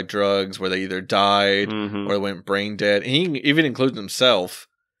affected by drugs, where they either died or went brain dead. And he even includes himself.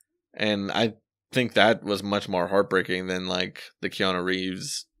 And I think that was much more heartbreaking than like the Keanu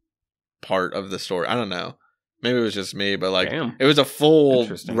Reeves part of the story. I don't know. Maybe it was just me, but like, it was a full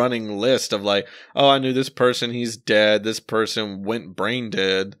running list of like, oh, I knew this person, he's dead. This person went brain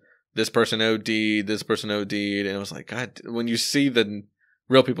dead. This person OD'd. This person OD'd. And it was like, God, when you see the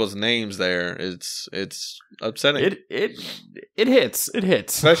real people's names there, it's upsetting. It hits.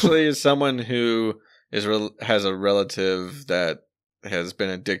 Especially as someone who has a relative that has been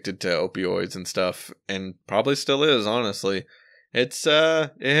addicted to opioids and stuff, and probably still is, honestly. It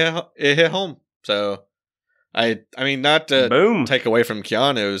hit home. So I mean, not to take away from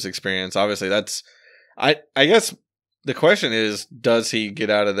Keanu's experience, obviously that's I guess the question is, does he get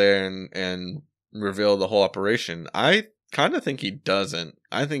out of there and reveal the whole operation? I kind of think he doesn't.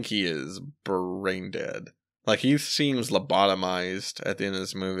 I think he is brain dead. Like, he seems lobotomized at the end of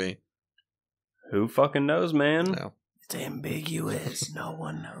this movie. Who fucking knows, man? No. It's ambiguous. No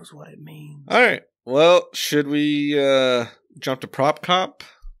one knows what it means. All right. Well, should we jump to Prop Cop?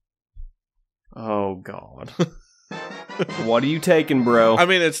 Oh, God. What are you taking, bro? I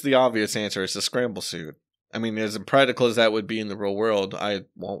mean, it's the obvious answer. It's a scramble suit. I mean, as impractical as that would be in the real world, I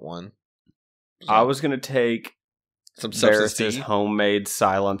want one. So, I was going to take some Barris's homemade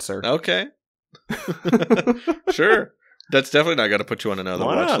silencer. Okay. Sure. That's definitely not going to put you on another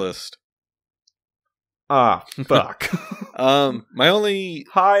watch list. Ah, fuck. My only...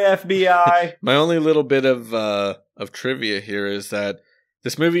 Hi, FBI. My only little bit of trivia here is that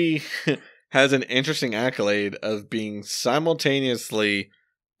this movie has an interesting accolade of being simultaneously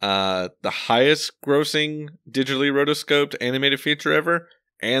the highest grossing digitally rotoscoped animated feature ever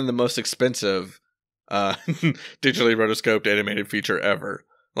and the most expensive digitally rotoscoped animated feature ever.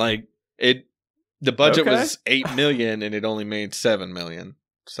 Like, it The budget was $8 million and it only made $7 million.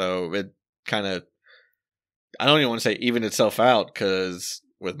 So it kind of, I don't even want to say even itself out because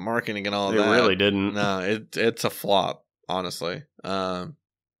with marketing and all that, it really didn't. No, it's a flop, honestly. And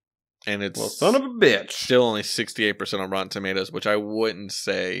it's son of a bitch. Still only 68% on Rotten Tomatoes, which I wouldn't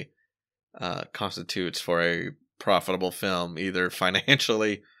say constitutes for a profitable film, either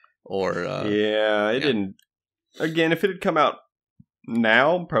financially or it didn't. Again, if it had come out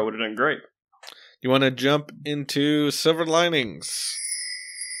now, probably would have done great. You want to jump into Silver Linings?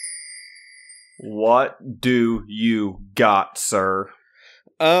 What do you got, sir?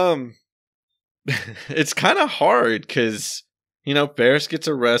 It's kind of hard because, Barris gets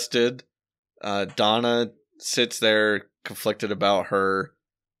arrested. Donna sits there conflicted about her,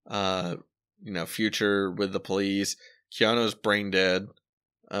 future with the police. Keanu's brain dead.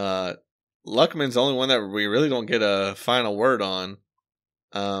 Luckman's the only one that we really don't get a final word on.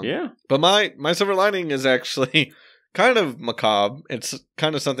 But my silver lining is actually kind of macabre. It's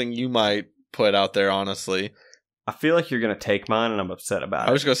kind of something you might put out there, honestly. I feel like you're going to take mine, and I'm upset about it.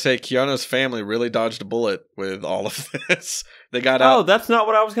 I was going to say Keanu's family really dodged a bullet with all of this. They got out. Oh, that's not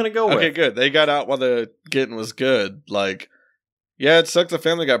what I was going to go with. Okay, good. They got out while the getting was good. Like, yeah, it sucked the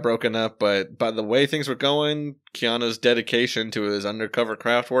family got broken up, but by the way things were going, Keanu's dedication to his undercover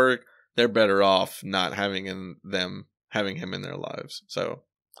craft work, they're better off not having him in their lives. So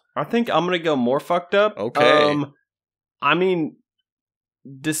I think I'm going to go more fucked up. Okay. I mean,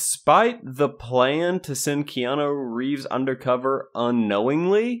 despite the plan to send Keanu Reeves undercover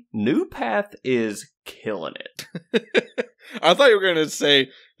unknowingly, New Path is killing it. I thought you were going to say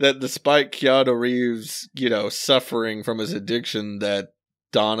that despite Keanu Reeves, suffering from his addiction, that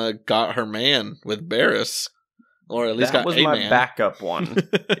Donna got her man with Barris. Or at least that got was a my man. Backup one,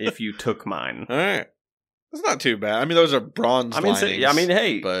 if you took mine. All right. That's not too bad. I mean, those are bronze linings.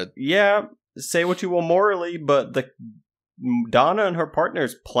 Say what you will morally, but the Donna and her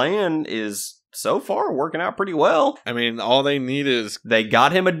partner's plan is so far working out pretty well. I mean, all they need is... They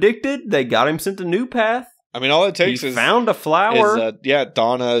got him addicted. They got him sent to New Path. I mean, all it takes is... found a flower.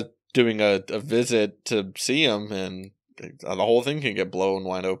 Donna doing a visit to see him, and the whole thing can get blown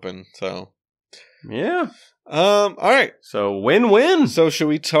wide open, so... Yeah. All right. So win-win. So should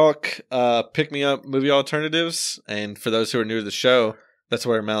we talk pick-me-up movie alternatives? And for those who are new to the show, that's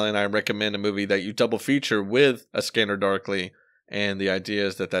where Melly and I recommend a movie that you double feature with A Scanner Darkly. And the idea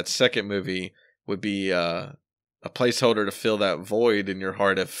is that second movie would be a placeholder to fill that void in your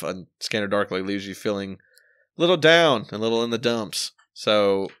heart if A Scanner Darkly leaves you feeling a little down and a little in the dumps.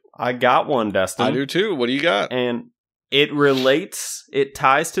 So I got one, Dustin. I do too. What do you got? And it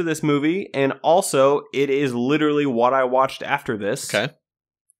ties to this movie, and also it is literally what I watched after this. Okay.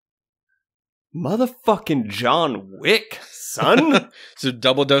 Motherfucking John Wick, son. So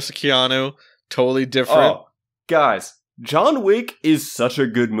double dose of Keanu, totally different. Oh, guys, John Wick is such a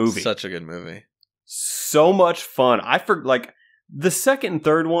good movie. Such a good movie. So much fun. The second and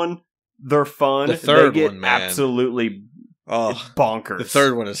third one, they're fun. The third they get one, man. Absolutely bonkers. The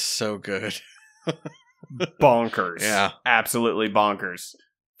third one is so good. Bonkers. Yeah. Absolutely bonkers.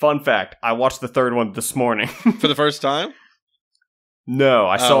 Fun fact, I watched the third one this morning. For the first time? No,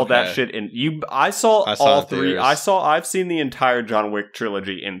 I saw that shit I saw all three. Theaters. I've seen the entire John Wick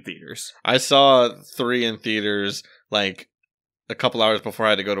trilogy in theaters. I saw 3 in theaters like a couple hours before I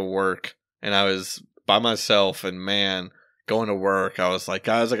had to go to work, and I was by myself, and man, going to work, I was like,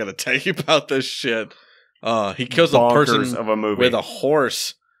 guys, I gotta tell you about this shit. He kills a person of a movie with a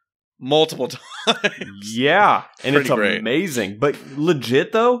horse multiple times. Yeah, and it's great. Amazing. But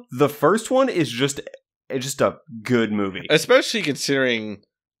legit though, the first one is just a good movie. Especially considering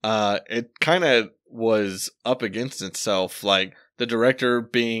it kind of was up against itself, like the director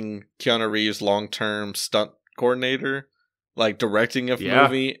being Keanu Reeves' long-term stunt coordinator, like directing a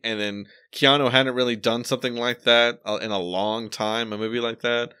movie, and then Keanu hadn't really done something like that in a long time, a movie like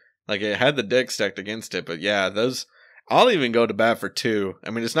that. Like, it had the deck stacked against it, but yeah, those... I'll even go to bat for 2. I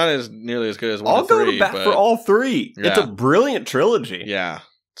mean, it's not as nearly as good as 1 I'll go to bat for all 3. Yeah. It's a brilliant trilogy. Yeah,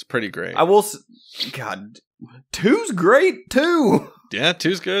 it's pretty great. I will... God, 2's great, too. Yeah,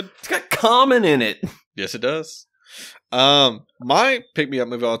 2's good. It's got Common in it. Yes, it does. My pick-me-up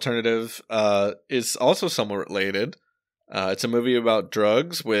movie alternative is also somewhat related. It's a movie about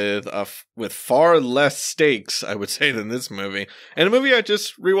drugs with far less stakes, I would say, than this movie. And a movie I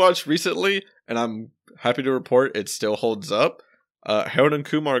just rewatched recently, and I'm happy to report it still holds up. Harold and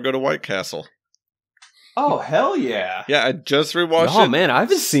Kumar Go to White Castle. Oh, hell yeah. Yeah, I just rewatched it. Oh, man, I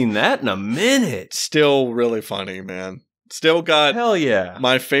haven't seen that in a minute. Still really funny, man. Still got hell yeah.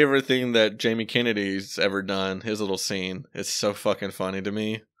 My favorite thing that Jamie Kennedy's ever done, his little scene. It's so fucking funny to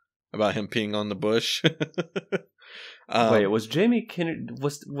me. about him peeing on the bush. Wait, was Jamie Kennedy...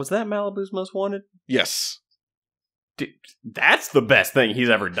 Was that Malibu's Most Wanted? Yes. Dude, that's the best thing he's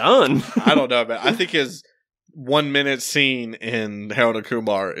ever done. I don't know, man. I think his 1 minute scene in Harold and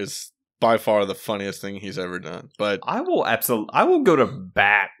Kumar is by far the funniest thing he's ever done. But I will go to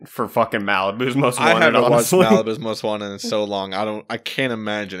bat for fucking Malibu's Most Wanted. I haven't honestly. watched Malibu's Most Wanted in so long. I can't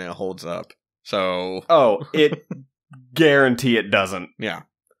imagine it holds up. So it guarantee it doesn't. Yeah.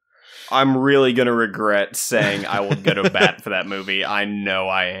 I'm really gonna regret saying I will go to bat for that movie. I know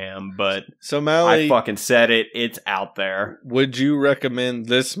I am, but so Mally, I fucking said it. It's out there. Would you recommend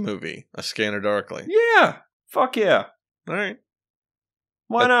this movie, A Scanner Darkly? Yeah. Fuck yeah. All right.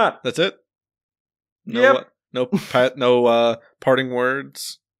 Why not? That's it? Yep. No parting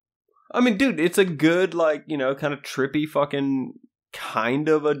words? I mean, dude, it's a good, like, kind of trippy fucking kind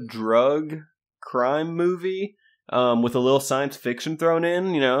of a drug crime movie. With a little science fiction thrown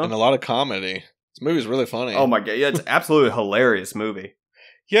in, And a lot of comedy. This movie's really funny. Oh my god, yeah, it's absolutely hilarious movie.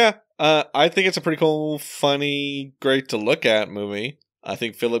 Yeah, I think it's a pretty cool, funny, great to look at movie. I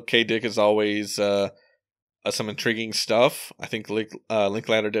think Philip K. Dick is always some intriguing stuff. I think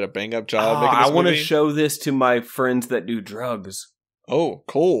Linklater did a bang-up job making this movie. I want to show this to my friends that do drugs. Oh,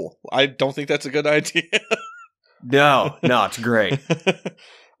 cool. I don't think that's a good idea. No, it's great.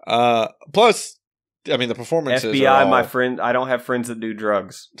 Plus... I mean, the performances FBI, my friend, I don't have friends that do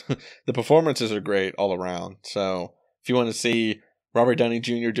drugs. The performances are great all around. So, if you want to see Robert Downey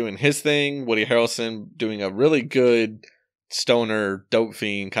Jr. doing his thing, Woody Harrelson doing a really good stoner, dope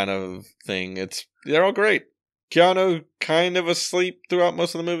fiend kind of thing, they're all great. Keanu kind of asleep throughout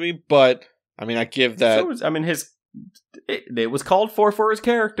most of the movie, but, I mean, I give that... it was called for his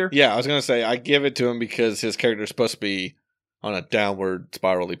character. Yeah, I was going to say, I give it to him because his character is supposed to be on a downward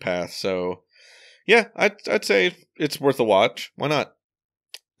spirally path, so... Yeah, I'd say it's worth a watch. Why not?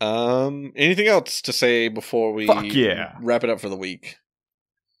 Anything else to say before we wrap it up for the week?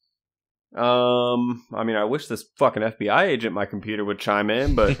 I mean, I wish this fucking FBI agent at my computer would chime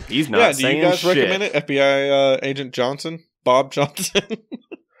in, but he's not saying shit. Do you guys recommend it? FBI agent Johnson? Bob Johnson?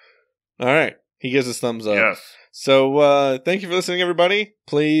 All right. He gives us thumbs up. Yes. So, thank you for listening, everybody.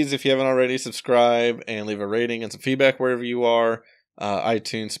 Please, if you haven't already, subscribe and leave a rating and some feedback wherever you are.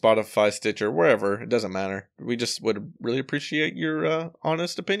 iTunes, Spotify, Stitcher, wherever. It doesn't matter. We just would really appreciate your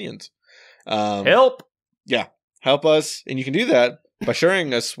honest opinions. Help! Yeah, help us. And you can do that by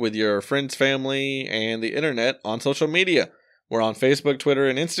sharing us with your friends, family, and the internet on social media. We're on Facebook, Twitter,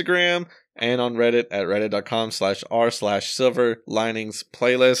 and Instagram, and on Reddit at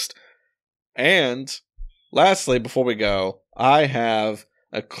reddit.com/r/silverliningsplaylist. And lastly, before we go, I have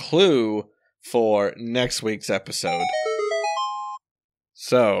a clue for next week's episode.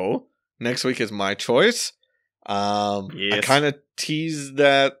 So, next week is my choice. Yes. I kind of teased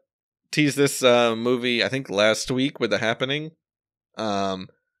this movie, I think, last week with The Happening.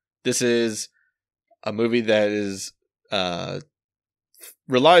 This is a movie that is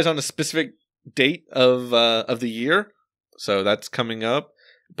relies on a specific date of the year. So that's coming up.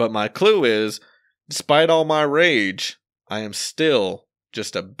 But my clue is, despite all my rage, I am still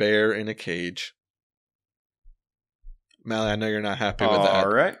just a bear in a cage. Mally, I know you're not happy with that.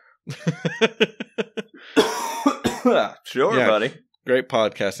 All right. Sure, yeah, buddy. Great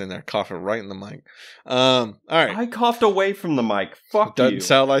podcasting there. Coughing right in the mic. All right. I coughed away from the mic. Fuck you. Doesn't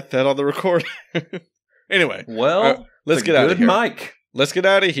sound like that on the recording. Anyway. Well, let's get out of here. Good mic. Let's get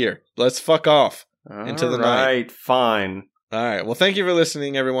out of here. Let's fuck off into the night. All right, fine. All right. Well, thank you for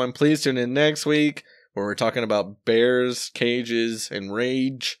listening, everyone. Please tune in next week where we're talking about bears, cages, and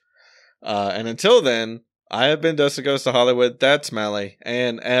rage. And until then, I have been Dustin Goes to Hollywood. That's Mally.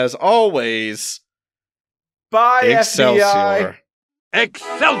 And as always, bye, Excelsior. FBI.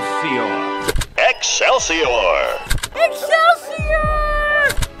 Excelsior! Excelsior! Excelsior!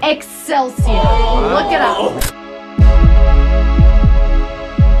 Excelsior! Look it up.